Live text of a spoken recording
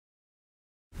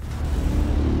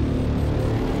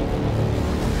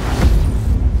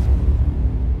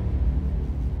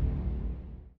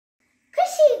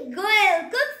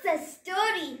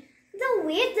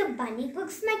bunny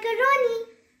cooks macaroni.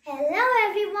 Hello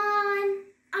everyone.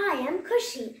 I am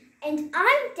Khushi and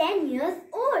I'm 10 years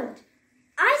old.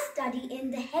 I study in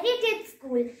the Heritage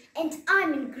School and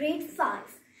I'm in grade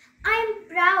 5. I am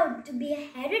proud to be a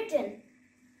Heritan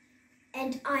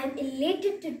and I am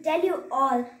elated to tell you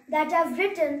all that I've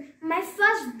written my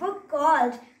first book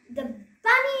called The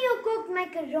Bunny Who Cooked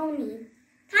Macaroni.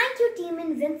 Thank you Team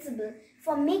Invincible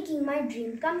for making my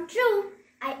dream come true.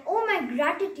 I owe my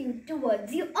gratitude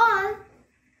towards you all.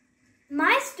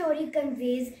 My story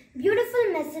conveys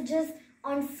beautiful messages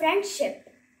on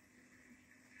friendship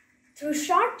through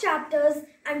short chapters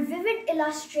and vivid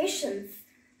illustrations.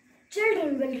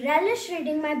 Children will relish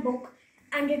reading my book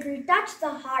and it will touch the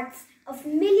hearts of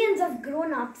millions of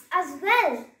grown-ups as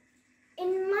well.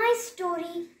 In my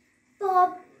story,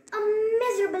 Bob, a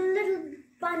miserable little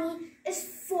bunny, is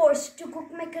forced to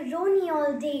cook macaroni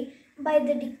all day by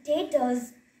the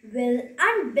dictators Will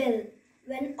and Bill.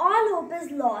 When all hope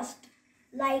is lost,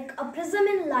 like a prism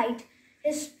in light,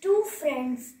 his two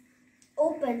friends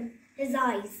open his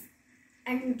eyes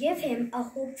and give him a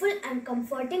hopeful and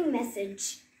comforting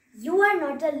message. You are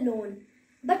not alone.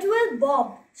 But will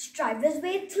Bob strive his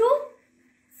way through?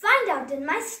 Find out in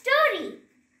my story.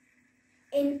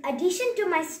 In addition to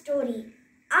my story,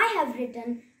 I have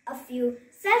written a few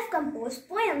self-composed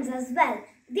poems as well.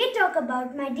 They talk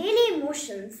about my daily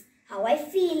emotions, how I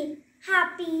feel,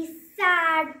 happy,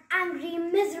 sad, angry,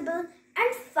 miserable,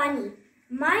 and funny.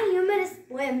 My humorous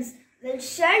poems will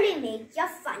surely make your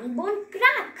funny bone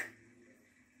crack.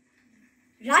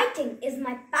 Writing is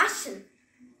my passion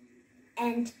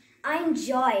and I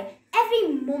enjoy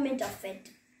every moment of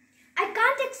it. I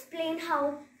can't explain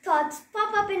how thoughts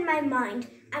pop up in my mind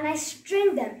and I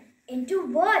string them into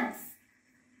words.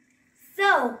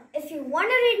 So, if you want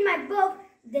to read my book,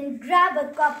 then grab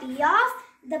a copy of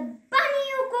The Bunny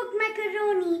Who Cooked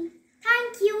Macaroni.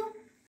 Thank you.